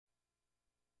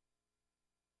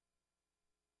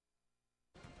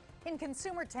In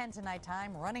Consumer 10 tonight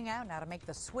time, running out now to make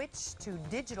the switch to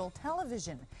digital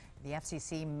television. The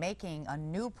FCC making a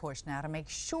new push now to make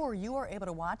sure you are able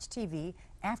to watch TV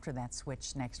after that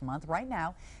switch next month. Right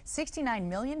now, 69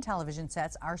 million television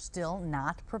sets are still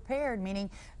not prepared,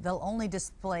 meaning they'll only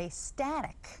display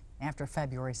static after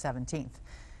February 17th.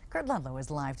 Kurt Ludlow is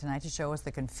live tonight to show us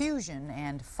the confusion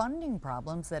and funding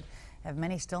problems that have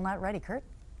many still not ready. Kurt?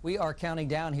 We are counting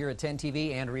down here at 10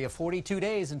 TV, Andrea, 42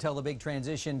 days until the big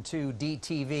transition to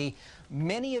DTV.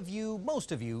 Many of you,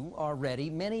 most of you are ready.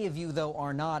 Many of you, though,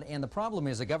 are not. And the problem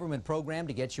is a government program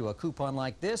to get you a coupon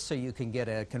like this so you can get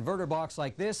a converter box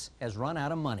like this has run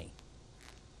out of money.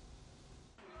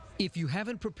 If you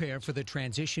haven't prepared for the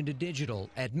transition to digital,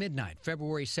 at midnight,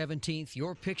 February 17th,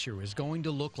 your picture is going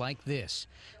to look like this,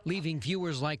 leaving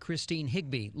viewers like Christine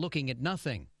Higbee looking at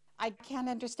nothing. I can't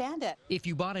understand it. If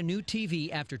you bought a new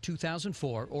TV after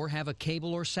 2004 or have a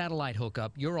cable or satellite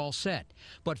hookup, you're all set.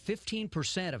 But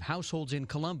 15% of households in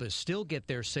Columbus still get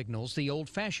their signals the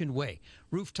old-fashioned way,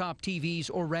 rooftop TVs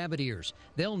or rabbit ears.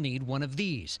 They'll need one of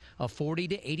these, a $40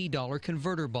 to $80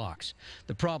 converter box.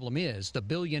 The problem is the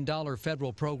billion-dollar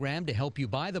federal program to help you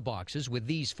buy the boxes with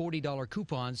these $40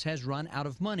 coupons has run out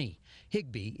of money.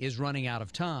 Higbee is running out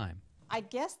of time. I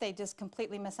guess they just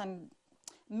completely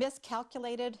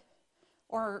miscalculated.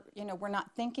 Or, we're not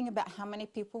thinking about how many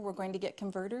people we're going to get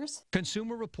converters.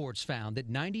 Consumer Reports found that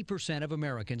 90% of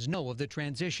Americans know of the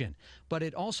transition, but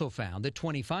it also found that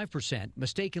 25%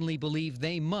 mistakenly believe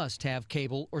they must have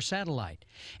cable or satellite,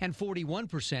 and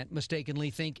 41%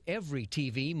 mistakenly think every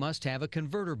TV must have a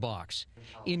converter box.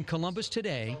 In Columbus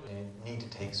today, you need to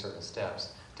take certain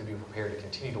steps to be prepared to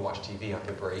continue to watch TV on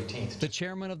February 18th. The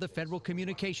chairman of the Federal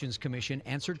Communications Commission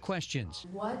answered questions.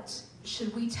 What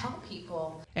should we tell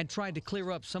people? And tried to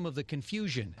clear up some of the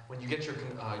confusion. When you get your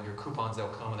coupons, they'll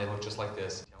come and they look just like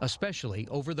this. Especially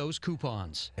over those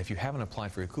coupons. If you haven't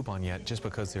applied for your coupon yet, just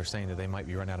because they're saying that they might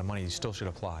be running out of money, you still should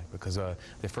apply. Because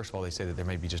first of all, they say that there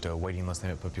may be just a waiting list they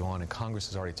might put you on, and Congress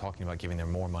is already talking about giving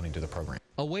them more money to the program.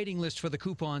 A waiting list for the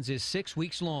coupons is 6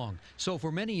 weeks long, so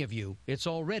for many of you, it's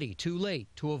already too late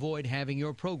to avoid having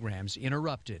your programs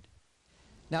interrupted.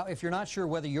 Now, if you're not sure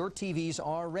whether your TVs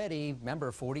are ready,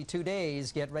 remember, 42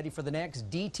 days. Get ready for the next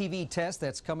DTV test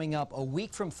that's coming up a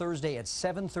week from Thursday at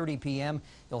 7:30 p.m.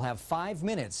 You'll have 5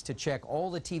 minutes to check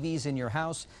all the TVs in your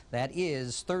house. That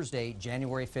is Thursday,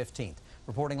 January 15th.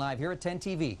 Reporting live here at 10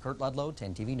 TV, Kurt Ludlow,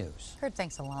 10 TV News. Kurt,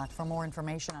 thanks a lot. For more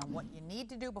information on what you need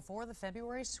to do before the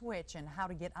February switch and how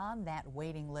to get on that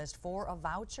waiting list for a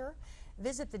voucher,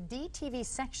 visit the DTV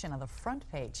section of the front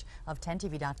page of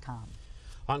 10tv.com.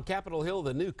 On Capitol Hill,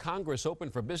 the new Congress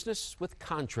opened for business with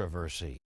controversy.